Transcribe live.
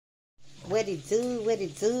What it do? What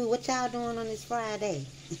it do? What y'all doing on this Friday?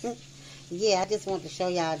 Yeah, I just want to show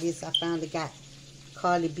y'all this. I finally got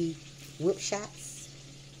Cardi B whip shots.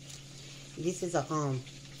 This is a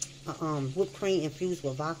whipped cream infused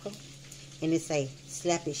with vodka, and it's a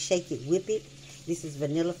slap it, shake it, whip it. This is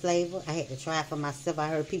vanilla flavor. I had to try it for myself. I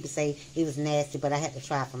heard people say it was nasty, but I had to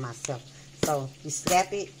try it for myself. So you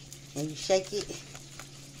slap it and you shake it.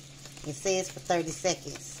 It says for 30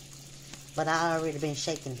 seconds, but I already been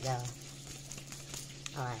shaking it, y'all.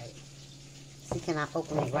 All right. See, can I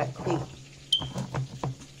open it right quick?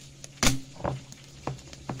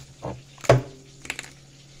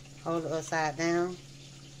 Hold it upside down.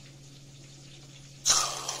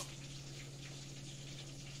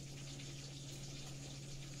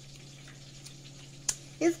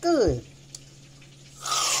 It's good.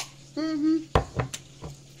 And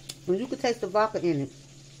you can taste the vodka in it.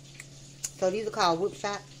 So these are called whip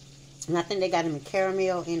shots. And I think they got them in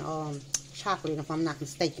caramel and chocolate, if I'm not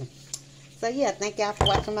mistaken. So yeah, thank y'all for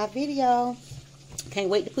watching my video. Can't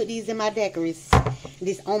wait to put these in my daiquiris.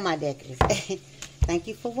 This on my daiquiris. Thank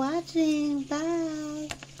you for watching. Bye.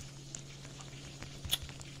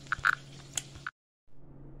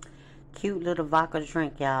 Cute little vodka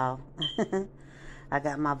drink, y'all. I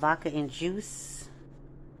got my vodka and juice.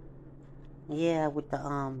 Yeah, with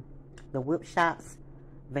the whip shots,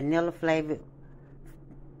 vanilla flavored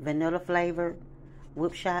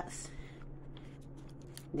whip shots.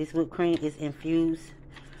 This whipped cream is infused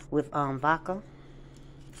with vodka.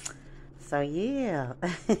 So yeah,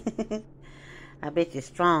 I bet you're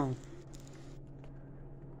strong.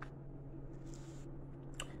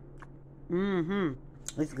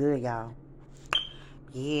 It's good, y'all.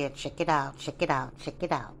 Yeah, check it out. Check it out. Check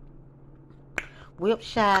it out. Whip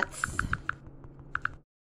shots.